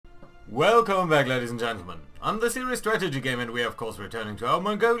Welcome back, ladies and gentlemen. I'm the Serious Strategy Game, and we are of course returning to our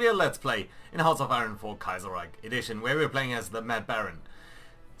Mongolia Let's Play in Hearts of Iron 4 Kaiserreich edition, where we're playing as the Mad Baron.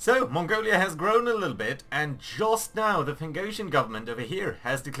 So, Mongolia has grown a little bit, and just now the Khanate government over here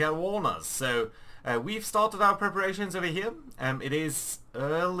has declared war on us. So, we've started our preparations over here. It is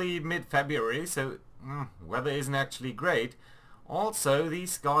early mid-February, so weather isn't actually great. Also,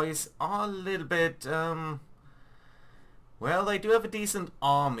 these guys are a little bit, well, they do have a decent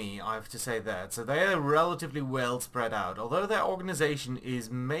army, I have to say that. So they are relatively well spread out, although their organization is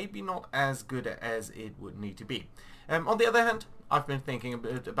maybe not as good as it would need to be. On the other hand, I've been thinking a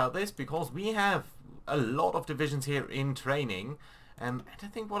bit about this because we have a lot of divisions here in training. And I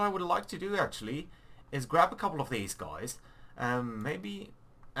think what I would like to do actually is grab a couple of these guys, maybe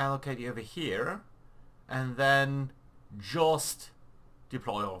allocate you over here, and then just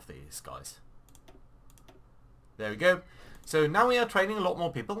deploy all of these guys. There we go. So now we are training a lot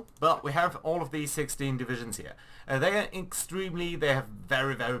more people, but we have all of these 16 divisions here. They have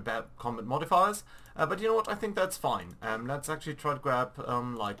very bad combat modifiers, but you know what, I think that's fine. Let's actually try to grab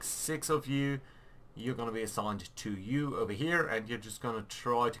like 6 of you. You're going to be assigned to you over here, and you're just going to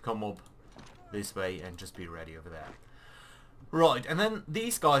try to come up this way and just be ready over there. Right, and then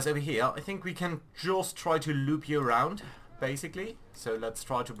these guys over here, I think we can just try to loop you around, basically. So let's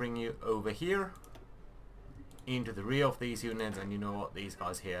try to bring you over here into the rear of these units, and you know what, these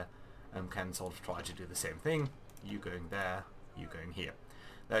guys here can sort of try to do the same thing. You going there, you going here.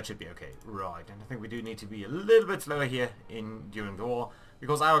 That should be okay. Right, and I think we do need to be a little bit slower here during the war,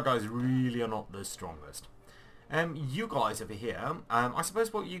 because our guys really are not the strongest. You guys over here, I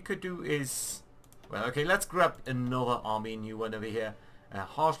suppose what you could do is, well, okay, let's grab another army, new one over here.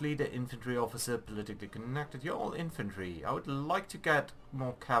 Harsh leader, infantry officer, politically connected. You're all infantry. I would like to get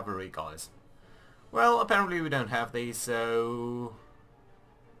more cavalry guys. Well, apparently we don't have these, so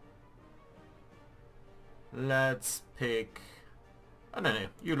let's pick, I don't know,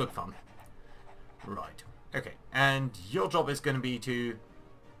 you look fun. Right, okay, and your job is going to be to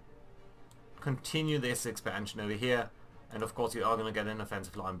continue this expansion over here, and of course you are going to get an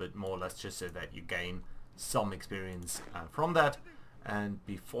offensive line, but more or less just so that you gain some experience from that. And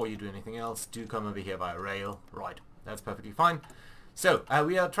before you do anything else, do come over here via rail. Right, that's perfectly fine. So,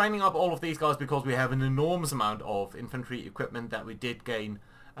 we are training up all of these guys because we have an enormous amount of infantry equipment that we did gain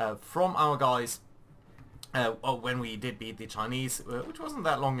from our guys when we did beat the Chinese, which wasn't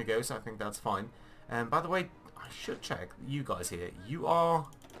that long ago, so I think that's fine. And by the way, I should check, you guys here, you are...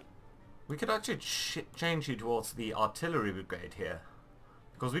 We could actually change you towards the artillery brigade here,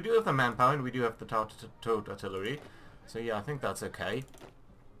 because we do have the manpower and we do have the towed artillery, so yeah, I think that's okay.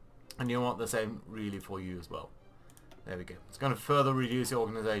 And you know what, the same really for you as well. There we go. It's going to further reduce the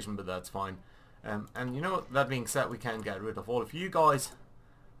organization, but that's fine. And you know what, that being said, we can get rid of all of you guys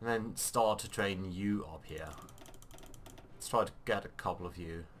and then start to train you up here. Let's try to get a couple of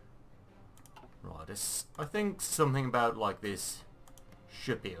you. Right, I think something about like this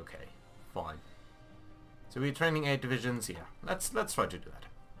should be okay. Fine. So we're training 8 divisions here. Let's try to do that.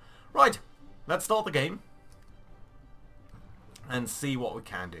 Right, let's start the game and see what we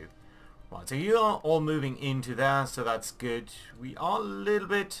can do. Right, so you are all moving into there, so that's good. We are a little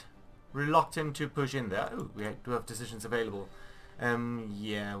bit reluctant to push in there. Oh, we do have decisions available.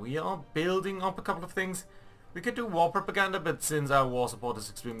 Yeah, we are building up a couple of things. We could do war propaganda, but since our war support is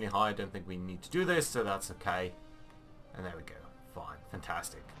extremely high, I don't think we need to do this, so that's okay. And there we go. Fine.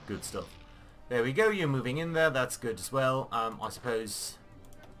 Fantastic. Good stuff. There we go. You're moving in there. That's good as well. I suppose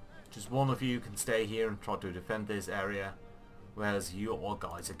just one of you can stay here and try to defend this area, whereas you all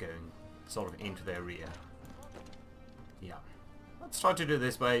guys are going sort of into their rear. Yeah. Let's try to do it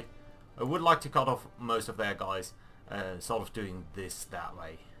this way. I would like to cut off most of their guys, sort of doing this that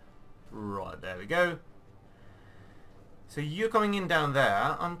way. Right, there we go. So you're coming in down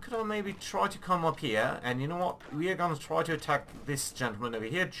there. Could I maybe try to come up here? And you know what? We are going to try to attack this gentleman over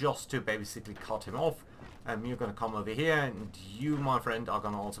here just to basically cut him off. You're going to come over here, and you, my friend, are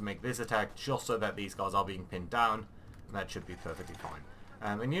going to also make this attack just so that these guys are being pinned down. And that should be perfectly fine.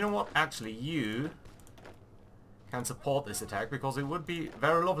 And you know what? Actually, you can support this attack, because it would be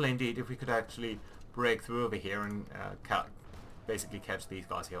very lovely indeed if we could actually break through over here and basically catch these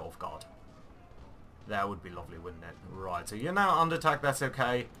guys here off guard. That would be lovely, wouldn't it? Right, so you're now under attack, that's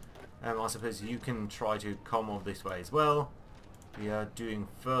okay. I suppose you can try to come over this way as well. We are doing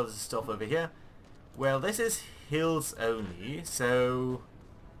further stuff over here. Well, this is hills only, so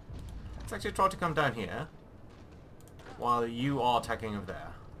let's actually try to come down here while you are attacking over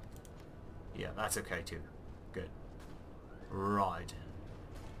there. Yeah, that's okay too. Good. Right.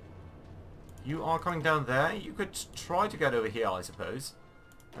 You are coming down there. You could try to get over here, I suppose.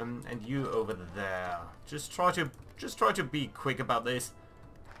 And you over there. Just try to be quick about this.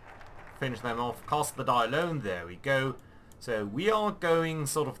 Finish them off. Cast the die alone. There we go. So we are going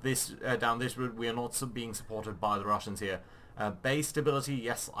sort of this down this route. We are not being supported by the Russians here. Base stability,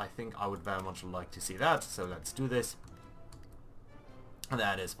 yes, I think I would very much like to see that. So let's do this.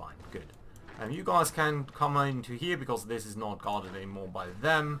 That is fine. Good. You guys can come into here because this is not guarded anymore by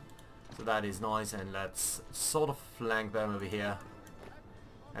them. So that is nice. And let's sort of flank them over here.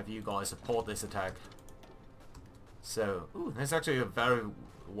 Have you guys support this attack. So, ooh, there's actually a very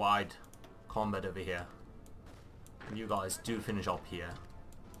wide combat over here. And you guys do finish up here.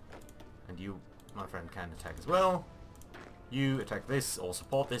 And you, my friend, can attack as well. You attack this, or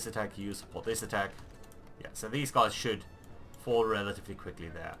support this attack, you support this attack. Yeah, so these guys should fall relatively quickly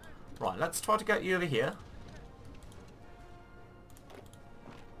there. Right, let's try to get you over here.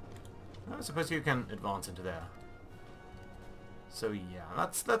 I suppose you can advance into there. So yeah,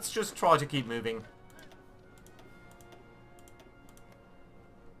 let's just try to keep moving.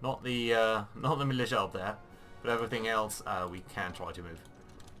 Not the militia up there, but everything else we can try to move.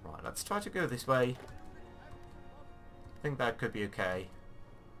 Right, let's try to go this way. I think that could be okay.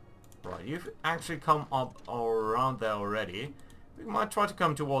 Right, you've actually come up around there already. We might try to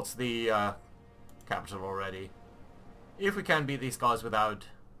come towards the capital already. If we can beat these guys without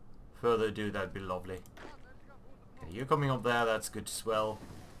further ado, that'd be lovely. Okay, you're coming up there, that's good as well.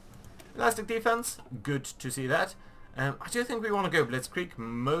 Elastic defense, good to see that. I do think we want to go Blitzkrieg,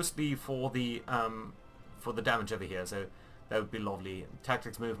 mostly for the damage over here, so that would be lovely.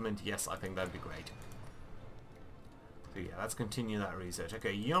 Tactics movement, yes, I think that'd be great. So yeah, let's continue that research.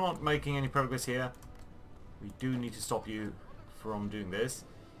 Okay, you're not making any progress here. We do need to stop you from doing this.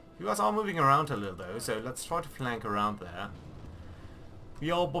 You guys are moving around a little though, so let's try to flank around there.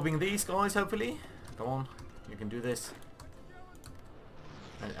 We are bobbing these guys, hopefully. Come on, you can do this.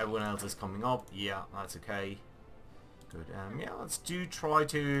 And everyone else is coming up. Yeah, that's okay. Good. Yeah, let's try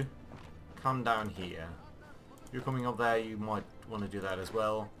to come down here. You're coming up there, you might want to do that as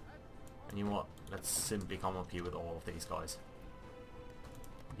well. And you know what? Let's simply come up here with all of these guys.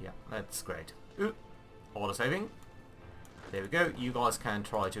 Yeah, that's great. Ooh, auto saving. There we go. You guys can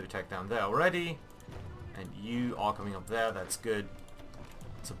try to attack down there already. And you are coming up there, that's good.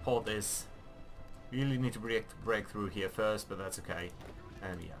 Support this. Really need to break through here first, but that's okay.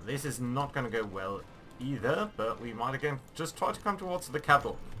 And yeah, this is not going to go well either, but we might again just try to come towards the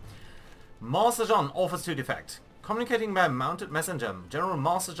capital. Master John offers to defect. Communicating by mounted messenger, General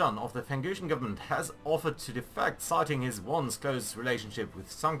Master John of the Fengutian government has offered to defect, citing his once close relationship with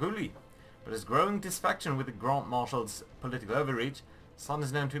Sanguli. But his growing dissatisfaction with the Grand Marshal's political overreach, Sun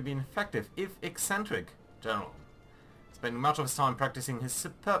is known to be an effective, if eccentric, general, spending much of his time practicing his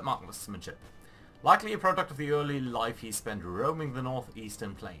superb marksmanship. Likely a product of the early life he spent roaming the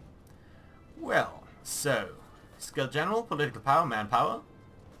northeastern plain. Well, so, skilled general, political power, manpower.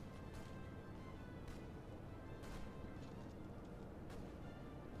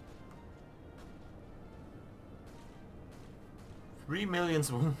 $3 million.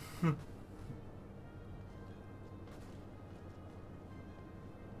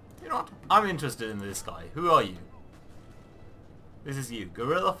 You know what? I'm interested in this guy. Who are you? This is you.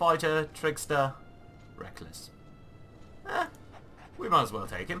 Guerrilla fighter, trickster, reckless. We might as well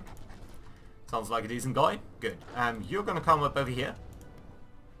take him. Sounds like a decent guy. Good. You're going to come up over here.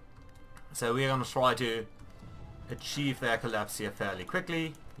 So we're going to try to achieve their collapse here fairly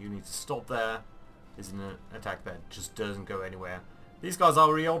quickly. You need to stop there. This is an attack that just doesn't go anywhere. These guys are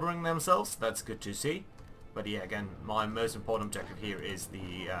reordering themselves. That's good to see. But yeah, again, my most important objective here is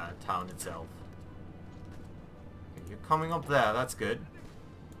the town itself. Okay, you're coming up there. That's good.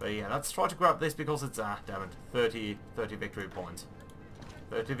 But yeah, let's try to grab this because it's, damn it, 30 victory points.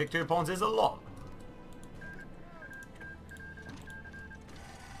 30 victory points is a lot.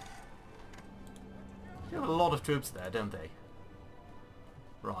 They have a lot of troops there, don't they?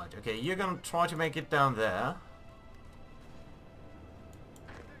 Right, okay, you're gonna try to make it down there.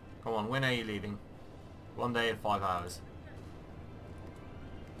 Come on, when are you leaving? 1 day and 5 hours.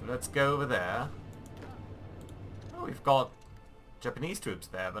 Let's go over there. Oh, we've got Japanese troops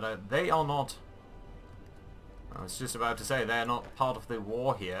there, but they are not... I was just about to say, they're not part of the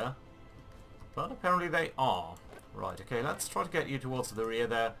war here. But apparently they are. Right, okay, let's try to get you towards the rear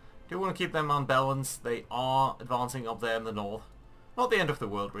there. Do want to keep them unbalanced. They are advancing up there in the north. Not the end of the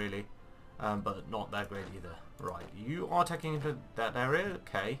world, really. But not that great either. Right, you are taking into that area.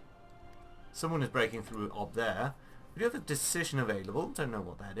 Okay. Someone is breaking through up there. We do have a decision available. Don't know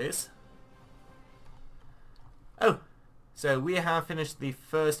what that is. Oh, so we have finished the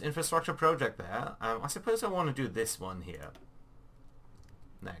first infrastructure project there. I suppose I want to do this one here.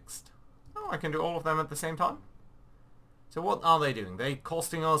 No, I can do all of them at the same time. So what are they doing? They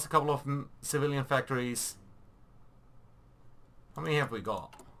costing us a couple of civilian factories. How many have we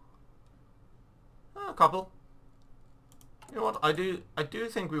got? A couple. You know what? I do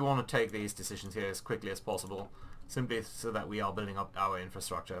think we want to take these decisions here as quickly as possible, simply so that we are building up our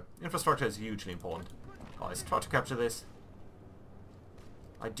infrastructure. Infrastructure is hugely important. Guys, try to capture this.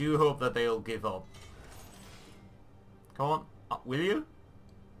 I do hope that they'll give up. Come on. Will you?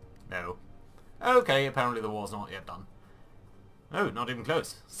 No. Okay, apparently the war's not yet done. Oh, not even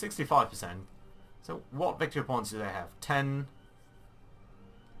close. 65%. So what victory points do they have? 10.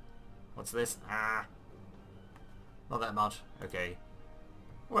 What's this? Not that much. Okay.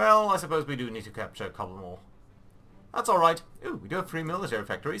 Well, I suppose we do need to capture a couple more. That's alright. Ooh, we do have 3 military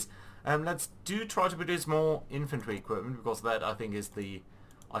factories. Let's try to produce more infantry equipment, because that, I think, is the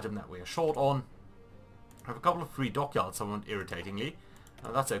item that we are short on. I have a couple of free dockyards, somewhat irritatingly.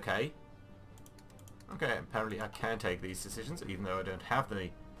 That's okay. Okay, apparently I can take these decisions, even though I don't have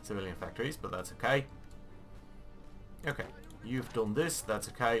the civilian factories, but that's okay. Okay, you've done this, that's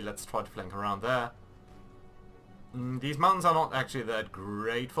okay. Let's try to flank around there. These mountains are not actually that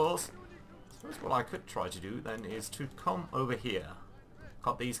great for us. I suppose what I could try to do then is to come over here.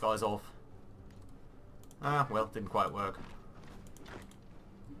 Cut these guys off. Well, didn't quite work.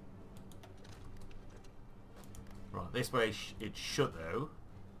 Right, this way it should though.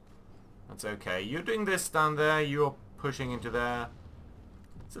 That's okay. You're doing this down there, you're pushing into there.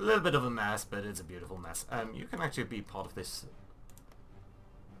 It's a little bit of a mess, but it's a beautiful mess. You can actually be part of this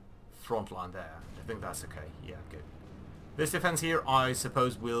front line there. I think that's okay. Yeah, good. This defense here, I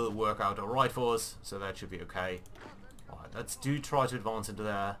suppose, will work out alright for us, so that should be okay. Alright, let's try to advance into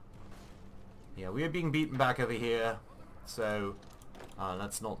there. Yeah, we are being beaten back over here, so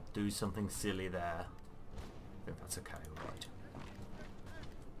let's not do something silly there. I think that's okay, alright.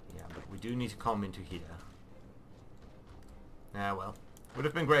 Yeah, but we do need to come into here. Well, would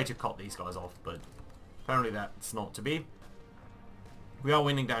have been great to cut these guys off, but apparently that's not to be. We are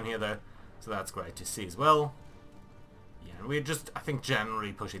winning down here though, so that's great to see as well. Yeah, and we're just, I think,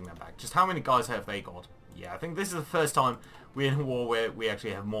 generally pushing them back. Just how many guys have they got? Yeah, I think this is the first time we're in a war where we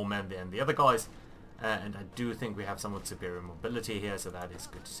actually have more men than the other guys. And I do think we have somewhat superior mobility here, so that is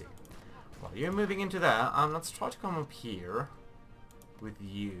good to see. Well, you're moving into there. Let's try to come up here with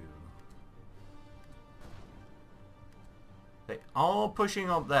you. They are pushing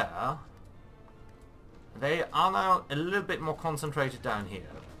up there. They are now a little bit more concentrated down here,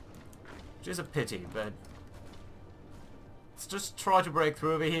 which is a pity, but let's just try to break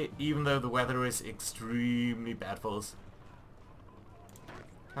through over here, even though the weather is extremely bad for us.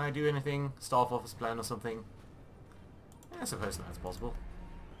 Can I do anything? Staff office plan or something? Yeah, I suppose that's possible.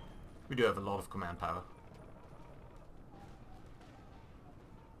 We do have a lot of command power.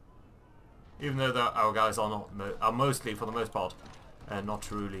 Even though our guys are not are mostly, for the most part, not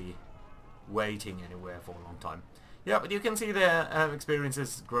truly waiting anywhere for a long time. Yeah, but you can see their experience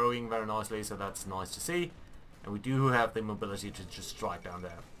is growing very nicely, so that's nice to see. And we do have the mobility to just strike down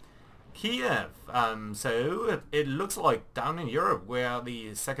there. Kiev. So it looks like down in Europe where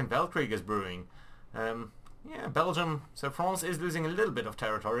the Second Weltkrieg is brewing. Yeah, Belgium. So France is losing a little bit of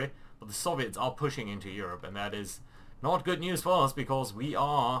territory, but the Soviets are pushing into Europe, and that is not good news for us because we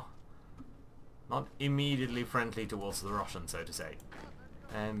are not immediately friendly towards the Russians, so to say.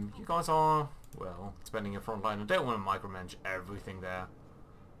 You guys are, well, expanding your front line. I don't want to micromanage everything there,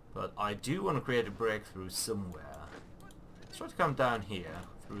 but I do want to create a breakthrough somewhere. Let's try to come down here,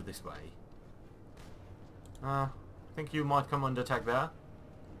 through this way. I think you might come under attack there.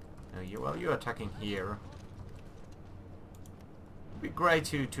 No, well, you're attacking here. It'd be great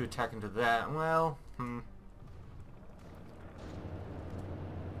to attack into there. Well,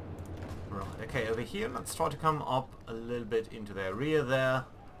 Right, okay, over here, let's try to come up a little bit into their rear there.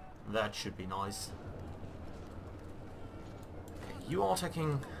 That should be nice. Okay, you are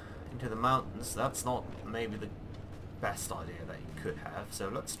attacking into the mountains. That's not maybe the best idea that you could have, so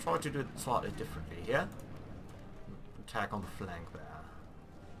let's try to do it slightly differently here. Attack on the flank there.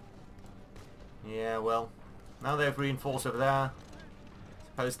 Yeah, well, now they've reinforced over there.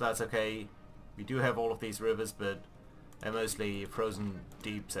 Suppose that's okay. We do have all of these rivers, but they're mostly frozen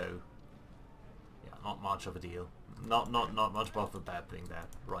deep, so yeah, not much of a deal. Not much of a bad thing there.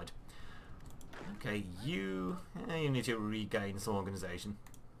 Right. Okay, you need to regain some organization.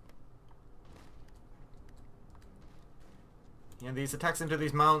 Yeah, these attacks into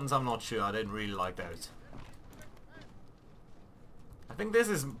these mountains, I'm not sure. I didn't really like those. I think this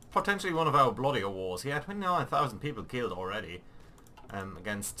is potentially one of our bloodier wars. Yeah, 29,000 people killed already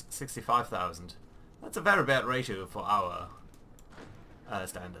against 65,000. That's a very bad ratio for our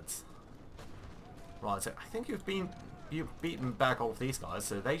standards. Right, so I think you've beaten back all of these guys,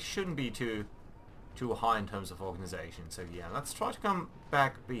 so they shouldn't be too high in terms of organization. So yeah, let's try to come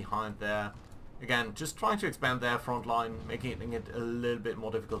back behind there. Again, just trying to expand their front line, making it a little bit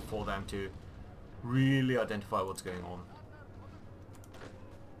more difficult for them to really identify what's going on.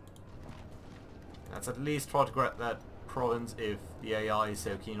 Let's at least try to grab that province if the AI is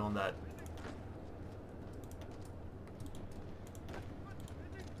so keen on that.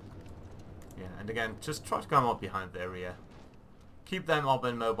 Yeah, and again, just try to come up behind their rear. Keep them up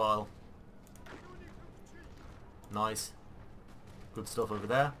and mobile. Nice. Good stuff over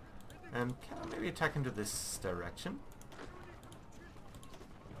there. And can I maybe attack into this direction?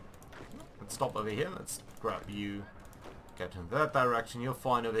 Let's stop over here. Let's grab you. Get in that direction. You're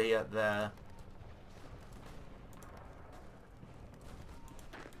fine over here. There.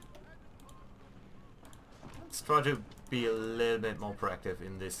 Let's try to be a little bit more proactive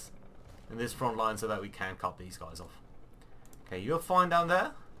in this front line so that we can cut these guys off. Okay, you're fine down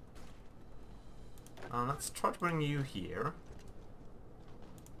there. Let's try to bring you here.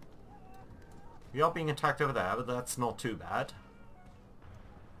 We are being attacked over there, but that's not too bad.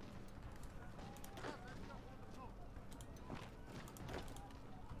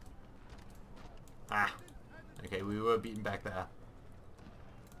 Ah, okay, we were beaten back there.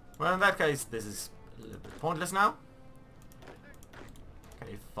 Well, in that case, this is a little bit pointless now.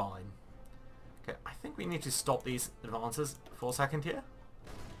 Okay, fine. Okay, I think we need to stop these advances for a second here.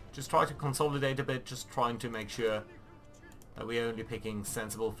 Just try to consolidate a bit, just trying to make sure that we're only picking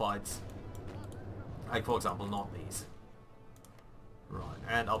sensible fights. Like, for example, not these. Right,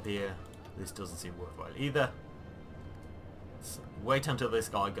 and up here, this doesn't seem worthwhile either. Let's wait until this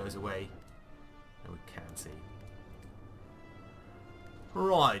guy goes away, and we can see.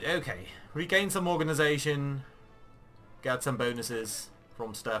 Right, okay. Regain some organization, get some bonuses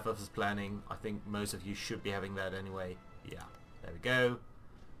from staff office planning. I think most of you should be having that anyway. Yeah, there we go.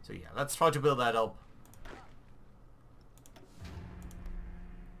 So yeah, let's try to build that up.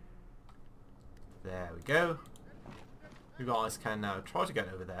 There we go. You guys can now try to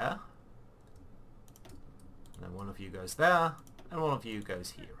get over there. And then one of you goes there, and one of you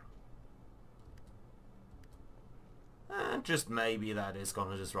goes here. And just maybe that is going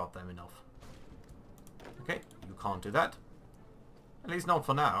to disrupt them enough. Okay, you can't do that. At least not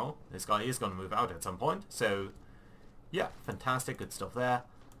for now. This guy is going to move out at some point. So, yeah, fantastic, good stuff there.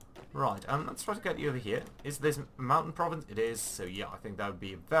 Right, let's try to get you over here. Is this mountain province? It is. So yeah, I think that would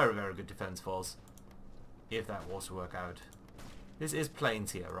be a very, very good defense for us. If that was to work out. This is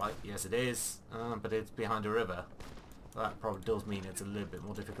plains here, right? Yes, it is. But it's behind a river. That probably does mean it's a little bit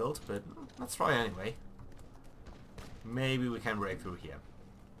more difficult, but let's try anyway. Maybe we can break through here.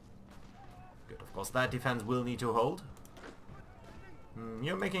 Good, of course that defense will need to hold.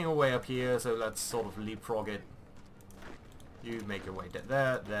 You're making your way up here, so let's sort of leapfrog it. You make your way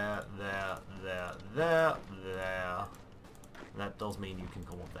there. That does mean you can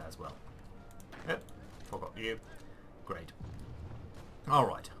come up there as well. Yep, forgot you. Great.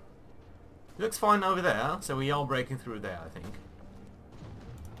 Alright. Looks fine over there, so we are breaking through there, I think.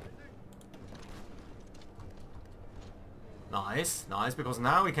 Nice, nice, because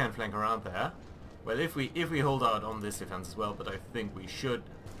now we can flank around there. Well, if we hold out on this defense as well, but I think we should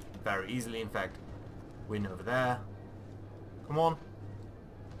very easily, in fact, win over there. Come on.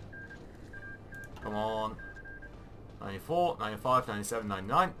 Come on. 94, 95, 97,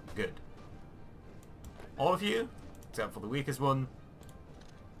 99. Good. All of you, except for the weakest one,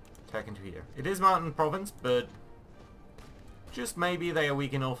 attack into here. It is mountain province, but just maybe they are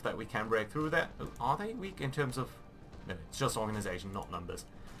weak enough that we can break through that. Oh, are they weak in terms of... No, it's just organization, not numbers.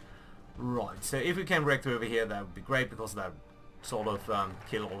 Right, so if we can break through over here, that would be great, because that would sort of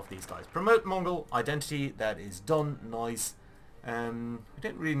kill all of these guys. Promote Mongol identity, that is done. Nice. We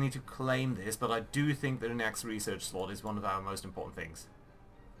don't really need to claim this, but I do think that the next research slot is one of our most important things.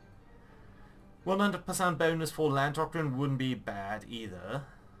 100% bonus for land doctrine wouldn't be bad either.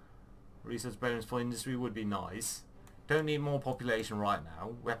 Research bonus for industry would be nice. Don't need more population right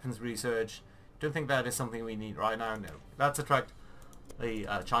now. Weapons research, don't think that is something we need right now. No, let's attract the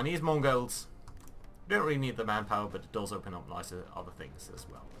Chinese Mongols. Don't really need the manpower, but it does open up nicer other things as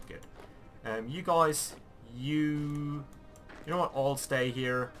well. Good. You guys, you know what? All stay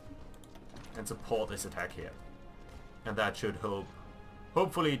here and support this attack here, and that should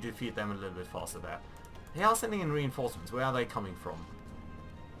hopefully defeat them a little bit faster there. They are sending in reinforcements. Where are they coming from?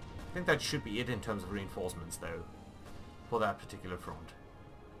 I think that should be it in terms of reinforcements, though, for that particular front.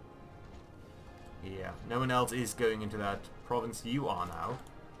 Yeah, no one else is going into that province. You are now.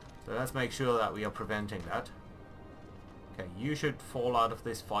 So let's make sure that we are preventing that. Okay, you should fall out of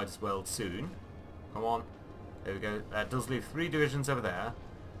this fight as well soon. Come on. There we go. That does leave 3 divisions over there.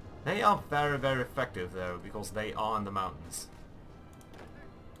 They are very, very effective though, because they are in the mountains.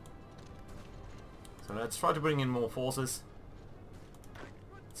 So let's try to bring in more forces.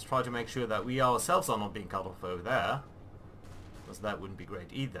 Let's try to make sure that we ourselves are not being cut off over there, because that wouldn't be great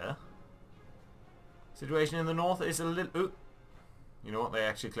either. Situation in the north is a little... Ooh. You know what? They're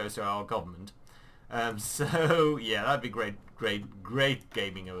actually close to our government. So, yeah, that'd be great, great, great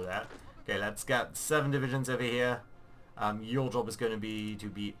gaming over there. Okay, let's get 7 divisions over here. Your job is going to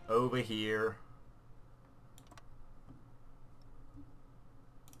be over here.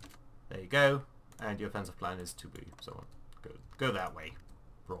 There you go. And your offensive plan is to be so go that way,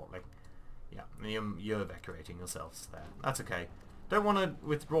 broadly. Yeah, you're evacuating yourselves there. That's okay. Don't want to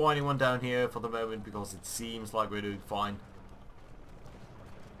withdraw anyone down here for the moment because it seems like we're doing fine.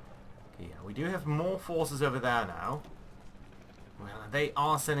 Okay, yeah, we do have more forces over there now. Well, they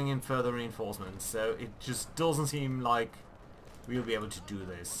are sending in further reinforcements, so it just doesn't seem like we'll be able to do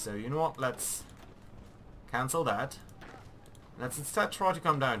this. So you know what? Let's cancel that. Let's instead try to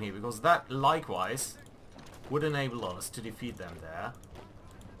come down here, because that likewise would enable us to defeat them there.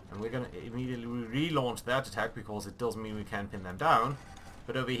 And we're going to immediately relaunch that attack, because it does mean we can pin them down.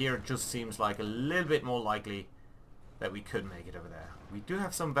 But over here it just seems like a little bit more likely that we could make it over there. We do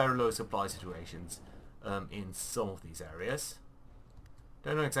have some very low supply situations in some of these areas.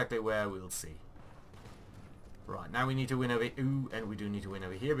 Don't know exactly where, we'll see. Right, now we need to win over... Ooh, and we do need to win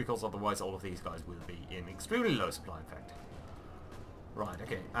over here, because otherwise all of these guys will be in extremely low supply, in fact. Right,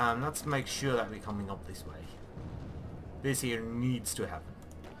 okay, let's make sure that we're coming up this way. This here needs to happen.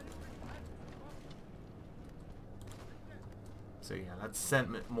 So yeah, let's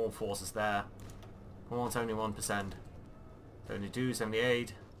send more forces there. Come on, 71%. 72,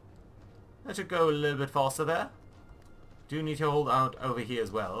 78. That should go a little bit faster there. Do need to hold out over here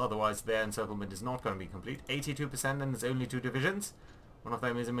as well, otherwise their encirclement is not going to be complete. 82%, and there's only 2 divisions. One of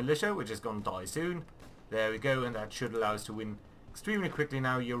them is a militia, which is going to die soon. There we go, and that should allow us to win extremely quickly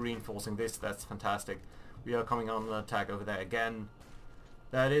now. You're reinforcing this, that's fantastic. We are coming on an attack over there again.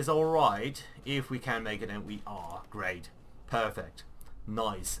 That is alright, if we can make it, and we are. Great. Perfect.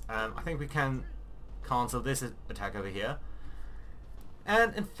 Nice. I think we can cancel this attack over here.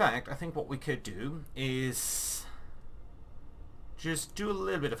 And in fact, I think what we could do is just do a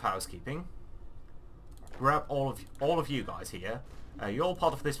little bit of housekeeping. Grab all of you guys here. You're all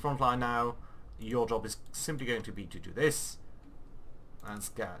part of this front line now. Your job is simply going to be to do this. Let's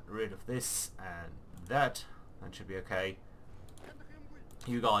get rid of this and that. That should be okay.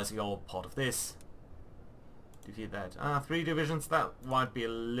 You guys, you're all part of this. Defeat that. 3 divisions, that might be a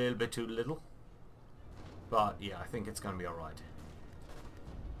little bit too little. But yeah, I think it's going to be alright.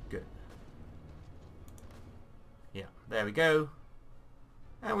 Good. Yeah, there we go.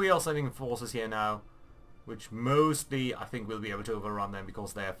 And we are sending forces here now, which mostly I think we'll be able to overrun them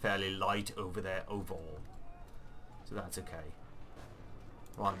because they are fairly light over there overall. So that's okay.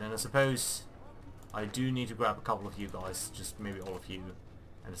 Right, then I suppose I do need to grab a couple of you guys, just maybe all of you,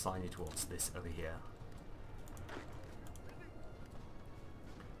 and assign you towards this over here.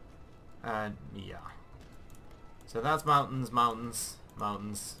 And yeah. So that's mountains, mountains,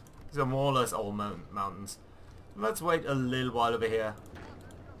 mountains. These are more or less all mountains. Let's wait a little while over here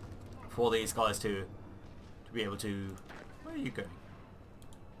for these guys to be able to... Where are you going?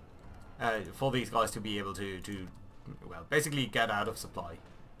 For these guys to be able to well, basically get out of supply.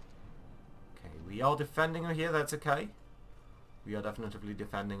 Okay, we are defending over here, that's okay. We are definitely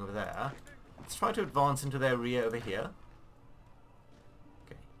defending over there. Let's try to advance into their rear over here.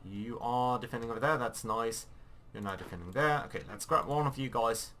 Okay, you are defending over there, that's nice. You're now defending there. Okay, let's grab one of you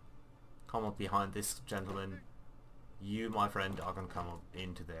guys. Come up behind this gentleman. You, my friend, are going to come up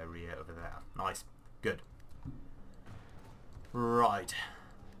into their rear over there. Nice. Good. Right.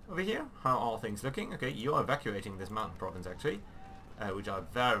 Over here, how are things looking? Okay, you are evacuating this mountain province, actually, which I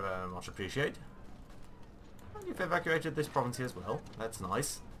very, very much appreciate. And you've evacuated this province here as well. That's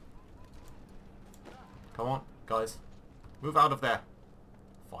nice. Come on, guys. Move out of there.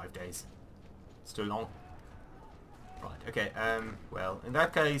 5 days. It's too long. Right, okay, well, in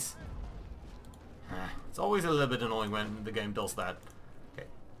that case, it's always a little bit annoying when the game does that. Okay.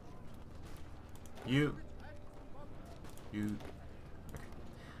 You. Okay.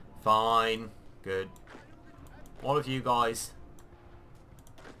 Fine. Good. All of you guys.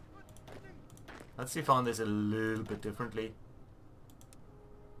 Let's define this a little bit differently.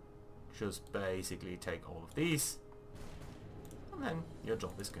 Just basically take all of these. And then your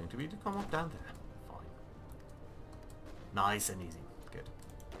job is going to be to come up down there. Fine. Nice and easy. Good.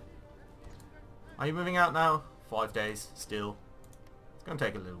 Are you moving out now? 5 days. Still. It's going to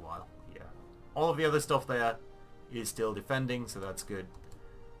take a little while. Yeah. all of the other stuff there is still defending, so that's good.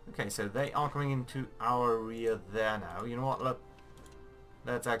 Okay, so they are coming into our rear there now. You know what, look,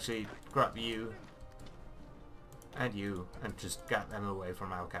 let's actually grab you and just get them away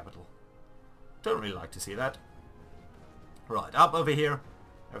from our capital. Don't really like to see that. Right, up over here,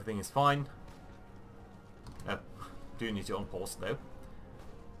 everything is fine. Do need to unpause though.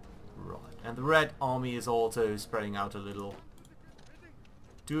 Right, and the Red Army is also spreading out a little.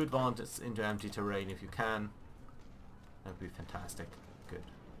 Do advance into empty terrain if you can. That would be fantastic. Good.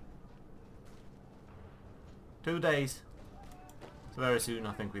 2 days. So very soon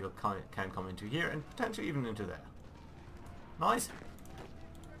I think we can come into here and potentially even into there. Nice.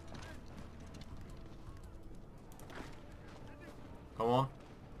 Come on.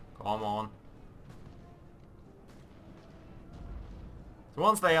 Come on. So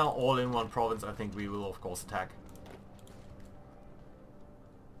once they are all in one province, I think we will of course attack.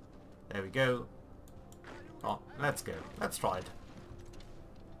 There we go. Oh, let's go. Let's try it.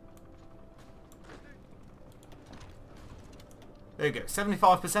 There you go.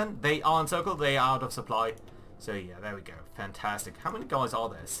 75%. They are encircled. They are out of supply. So yeah, there we go. Fantastic. How many guys are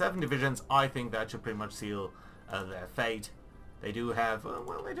there? 7 divisions. I think that should pretty much seal their fate. They do have,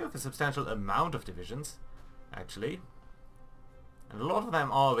 well, they do have a substantial amount of divisions, actually. And a lot of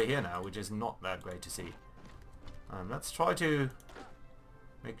them are over here now, which is not that great to see. Let's try to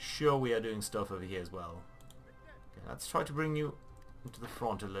make sure we are doing stuff over here as well. Okay, let's try to bring you into the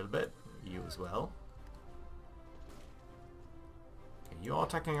front a little bit. You as well. Okay, you are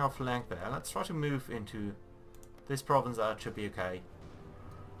attacking our flank there. Let's try to move into this province. That should be okay.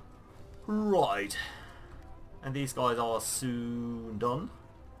 Right. And these guys are soon done.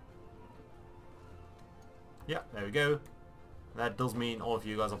 Yeah, there we go. That does mean all of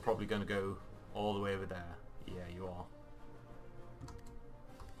you guys are probably going to go all the way over there. Yeah, you are.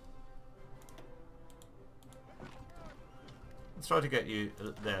 Let's try to get you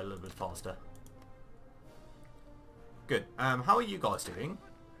there a little bit faster. Good. How are you guys doing?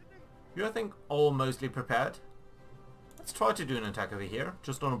 You, I think, all mostly prepared. Let's try to do an attack over here,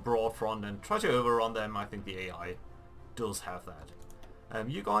 just on a broad front, and try to overrun them. I think the AI does have that.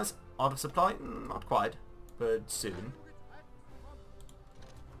 You guys out of supply? Not quite, but soon.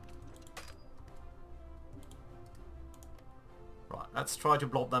 Right, let's try to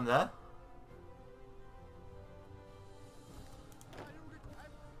blob them there.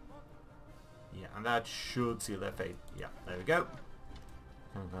 Yeah, and that should seal their fate. Yeah, there we go.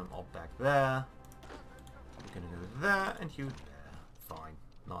 And them up back there. We're gonna go there and you there. Fine.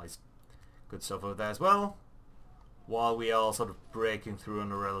 Nice. Good stuff over there as well. While we are sort of breaking through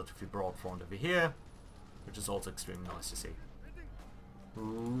on a relatively broad front over here, which is also extremely nice to see.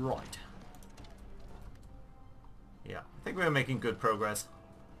 Right. Yeah, I think we're making good progress.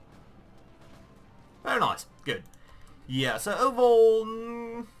 Very nice. Good. Yeah, so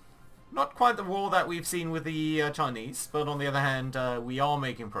overall, not quite the war that we've seen with the Chinese, but on the other hand, we are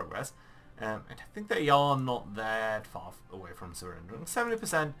making progress. And I think they are not that far away from surrendering.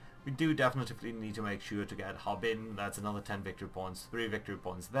 70%, we do definitely need to make sure to get Harbin. That's another 10 victory points, 3 victory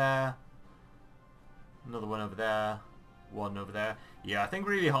points there. Another one over there, one over there. Yeah, I think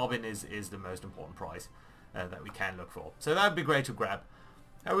really Harbin is the most important prize that we can look for. So that would be great to grab.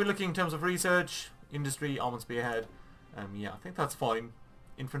 How are we looking in terms of research, industry, armament spearhead? Yeah, I think that's fine.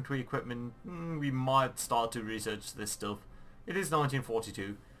 Infantry equipment, we might start to research this stuff. It is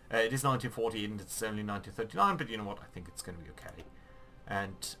 1942. It is 1940 and it's only 1939, but you know what, I think it's going to be okay.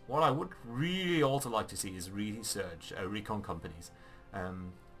 And what I would really also like to see is research, recon companies.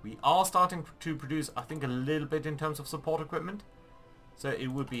 We are starting to produce, I think, a little bit in terms of support equipment. So it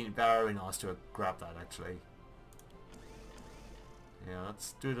would be very nice to grab that, actually. Yeah,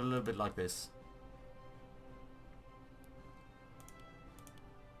 let's do it a little bit like this.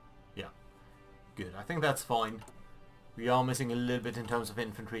 Yeah, good. I think that's fine. We are missing a little bit in terms of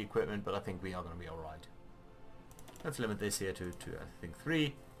infantry equipment, but I think we are going to be alright. Let's limit this here to I think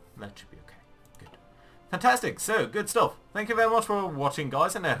 3. That should be okay. Good. Fantastic. So, good stuff. Thank you very much for watching,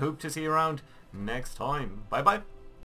 guys, and I hope to see you around next time. Bye-bye.